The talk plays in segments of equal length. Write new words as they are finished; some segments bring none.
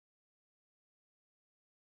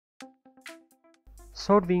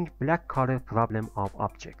Solving black color problem of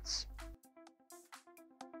objects.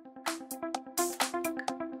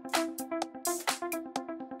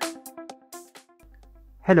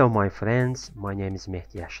 Hello my friends, my name is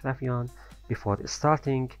Mehdi Ashrafian. Before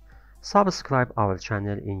starting, subscribe our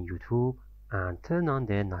channel in YouTube and turn on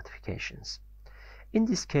the notifications. In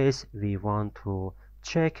this case, we want to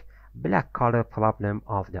check black color problem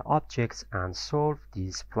of the objects and solve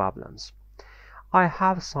these problems. I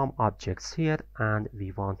have some objects here and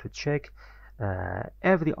we want to check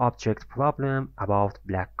every object problem about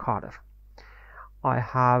black color. I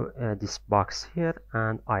have this box here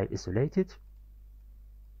and I isolate it.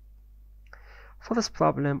 First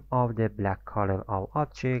problem of the black color of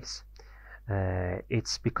objects,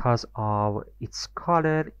 it's because of its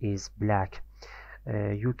color is black.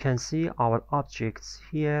 You can see our objects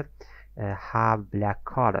here have black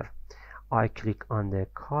color. I click on the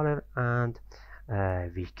color and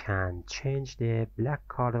we can change the black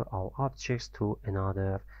color of objects to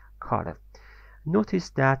another color. Notice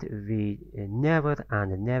that we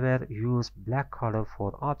never use black color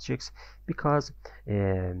for objects because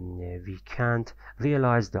we can't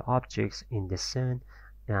realize the objects in the scene,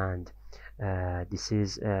 and this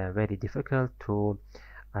is very difficult to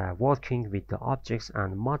working with the objects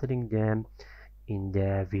and modeling them in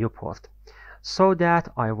the viewport. So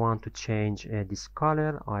that I want to change this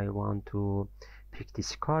color. I want to pick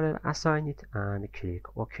this color, assign it, and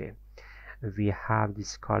click OK. We have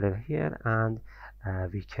this color here and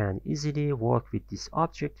we can easily work with this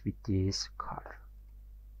object with this color.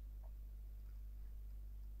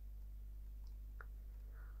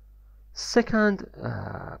 Second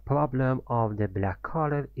problem of the black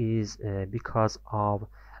color is because of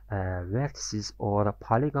vertices or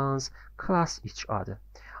polygons cross each other.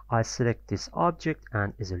 I select this object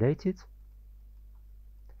and isolate it.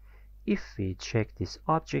 If we check this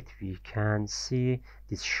object, we can see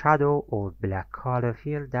this shadow or black color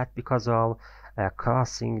here, that because of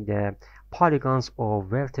crossing the polygons or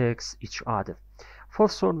vertex each other. For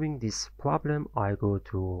solving this problem, I go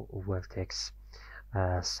to vertex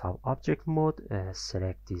sub-object mode,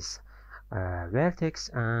 select this vertex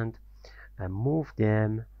and move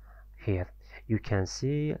them here. You can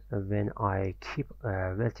see when I keep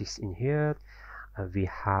vertex in here, we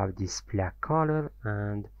have this black color,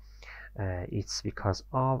 and it's because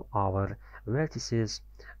of our vertices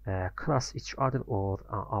cross each other, or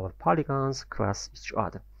our polygons cross each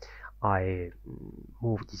other. I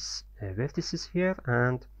move these vertices here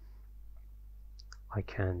and I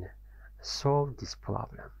can solve this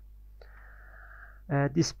problem.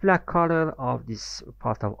 This black color of this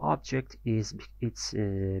part of object is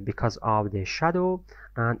because of the shadow,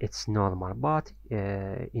 and it's normal, but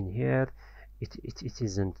in here it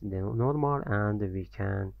isn't normal, and we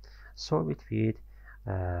can solve it with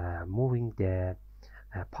moving the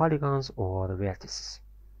polygons or vertices.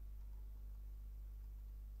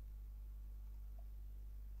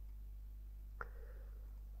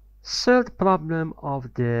 Third problem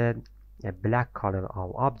of the black color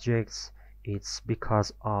of objects, it's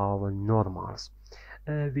because of normals.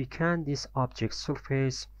 We can, this object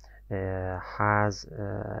surface has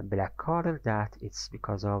black color, that it's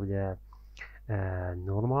because of the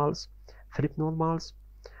normals, flip normals.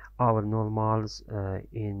 Our normals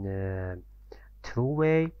in true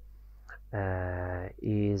way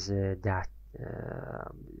is that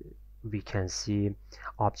we can see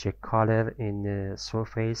object color in the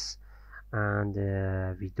surface, and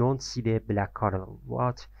we don't see the black color.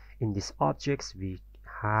 What in these objects we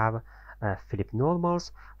have flip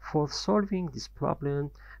normals. For solving this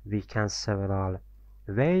problem, we can several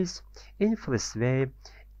ways. In first way,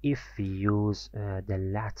 if we use the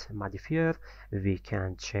lat modifier, we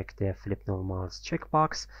can check the flip normals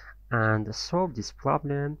checkbox and solve this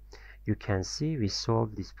problem. You can see we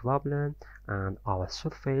solve this problem and our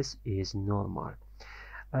surface is normal.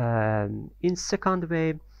 In second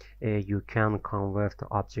way, you can convert the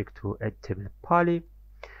object to editable poly.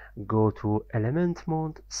 Go to element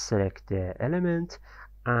mode, select the element,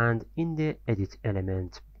 and in the edit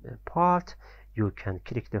element part, you can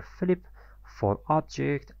click the flip for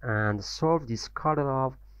object and solve this color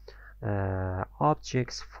of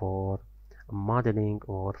objects for modeling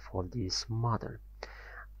or for this model.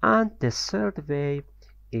 And the third way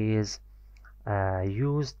is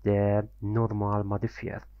use the normal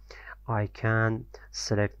modifier. I can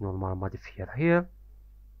select normal modifier here.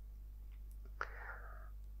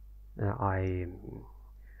 I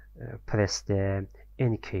press the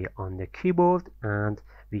N key on the keyboard, and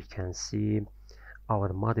we can see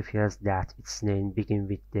our modifiers that its name begin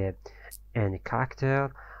with the N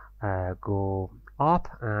character, go up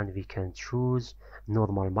and we can choose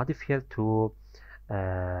normal modifier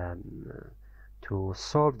um, to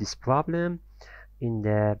solve this problem. In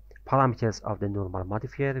the parameters of the normal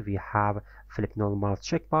modifier, we have flip normal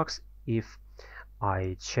checkbox. If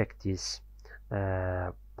I check this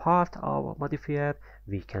part of modifier,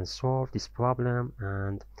 we can solve this problem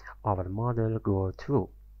and our model go through.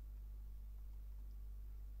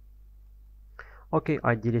 Okay,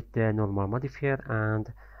 I delete the normal modifier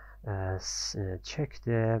and check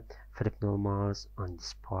the flip normals on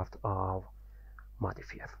this part of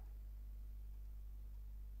modifier.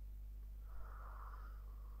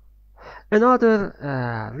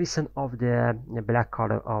 Another reason of the black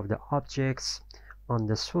color of the objects on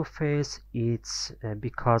the surface, it's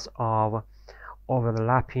because of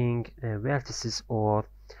overlapping vertices or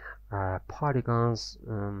polygons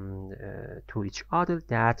to each other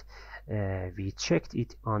that we checked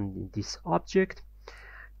it on this object.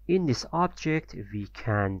 In this object we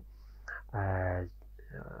can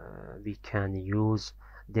use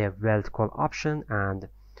the weld call option and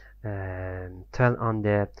turn on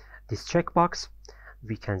this checkbox.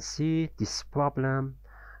 We can see this problem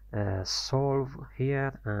solve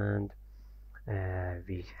here, and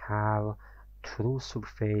we have true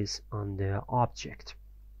surface on the object.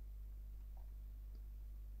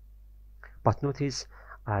 But notice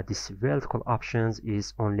this weld call options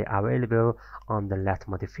is only available on the lat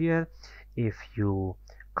modifier. If you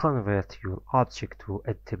convert your object to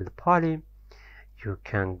editable poly, you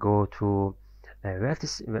can go to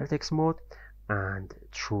vertex mode and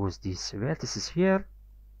choose these vertices here.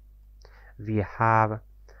 We have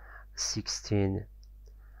 16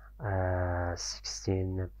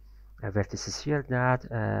 vertices here that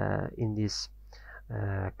in this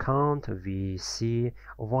count we see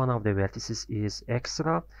one of the vertices is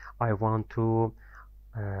extra. I want to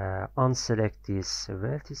unselect this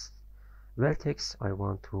vertex. I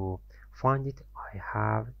want to find it. I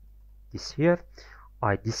have this here.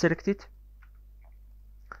 I deselect it,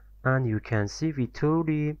 and you can see we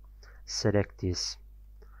truly select this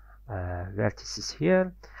vertices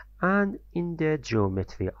here, and in the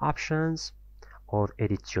geometry options or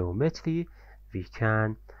edit geometry we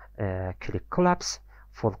can click collapse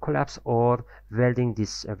for collapse or welding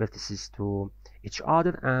these vertices to each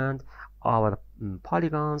other, and our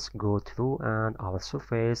polygons go through and our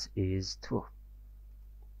surface is true.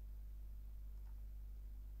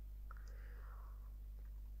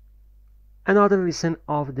 Another reason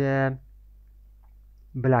of the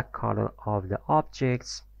black color of the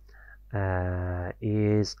objects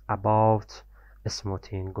is about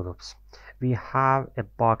smoothing groups. We have a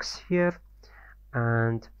box here,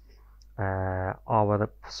 and our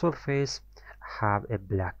surface have a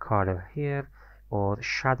black color here or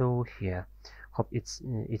shadow here. Hope it's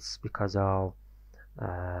because of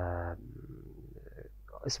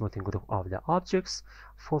smoothing group of the objects.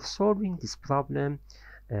 For solving this problem,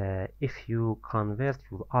 if you convert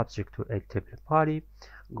your object to editable poly,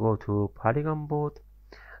 go to polygon board,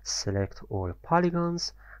 select all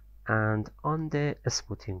polygons, and on the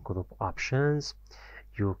smoothing group options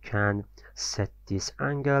you can set this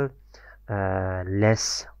angle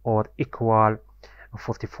less or equal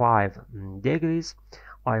 45 degrees.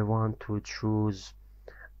 I want to choose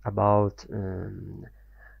about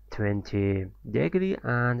 20 degree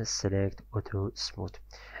and select auto smooth.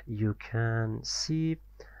 You can see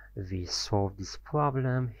we solve this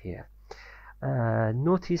problem here.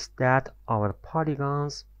 Notice that our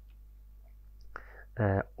polygons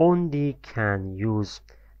only can use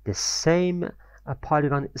the same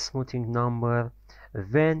polygon smoothing number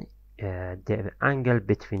when the angle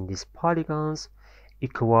between these polygons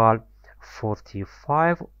equal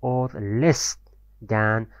 45 or less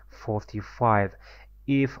than 45.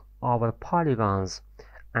 If our polygons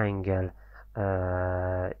angle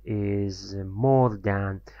is more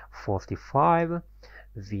than 45,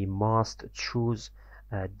 we must choose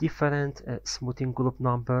different smoothing group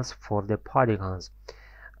numbers for the polygons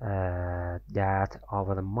that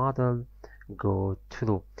our model go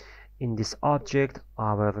through. In this object,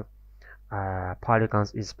 our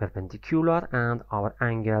polygons is perpendicular and our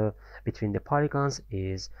angle between the polygons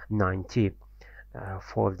is 90.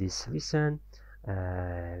 For this reason,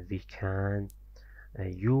 we can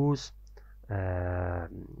use the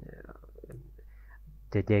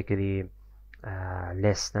degree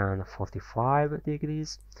less than 45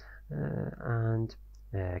 degrees and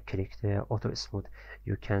click the auto smooth.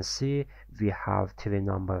 You can see we have three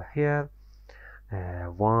number here,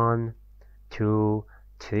 1, 2,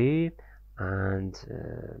 3, and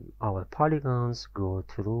our polygons go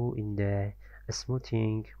through in the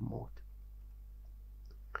smoothing mode.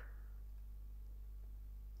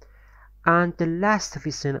 And the last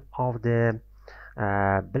reason of the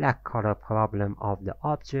black color problem of the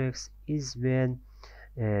objects is when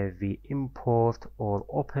we import or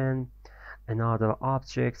open another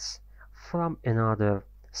objects from another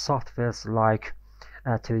softwares like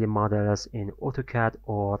 3D models in AutoCAD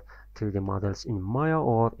or 3D models in Maya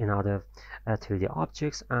or another 3D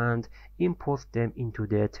objects, and import them into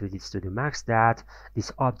the 3D Studio Max. That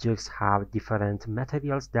these objects have different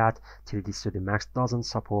materials that 3D Studio Max doesn't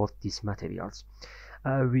support these materials.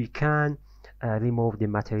 We can remove the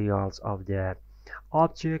materials of the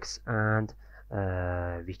objects, and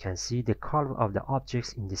we can see the color of the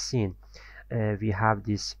objects in the scene. We have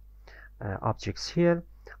these objects here.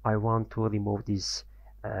 I want to remove this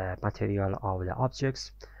material of the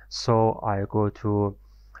objects, so I go to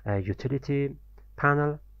utility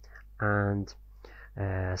panel and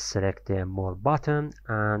select the more button,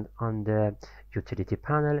 and on the utility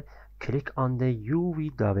panel click on the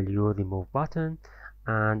UVW remove button,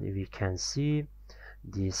 and we can see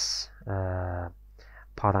this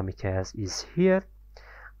parameters is here,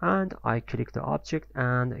 and I click the object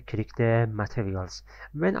and click the materials.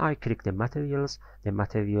 When I click the materials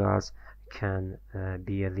can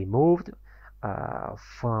be removed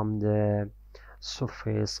from the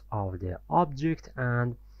surface of the object,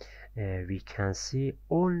 and we can see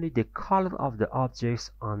only the color of the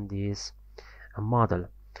objects on this model.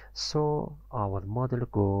 So our model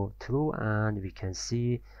go through and we can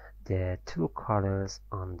see the true colors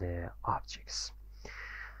on the objects.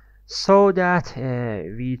 So that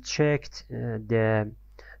we checked the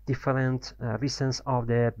different reasons of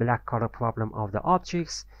the black color problem of the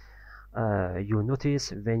objects. You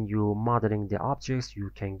notice when you modeling the objects, you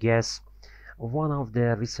can guess one of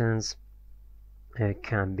the reasons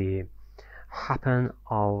can be happen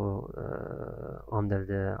under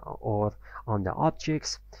the or on the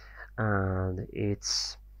objects, and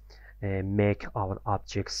it's make our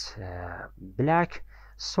objects black.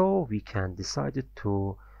 So we can decide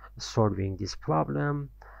to solving this problem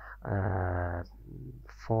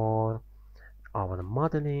for our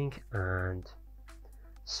modeling and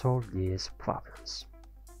solve these problems.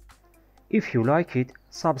 If you like it,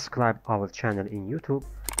 subscribe our channel in YouTube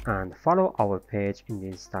and follow our page in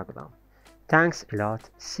Instagram. Thanks a lot.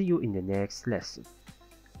 See you in the next lesson.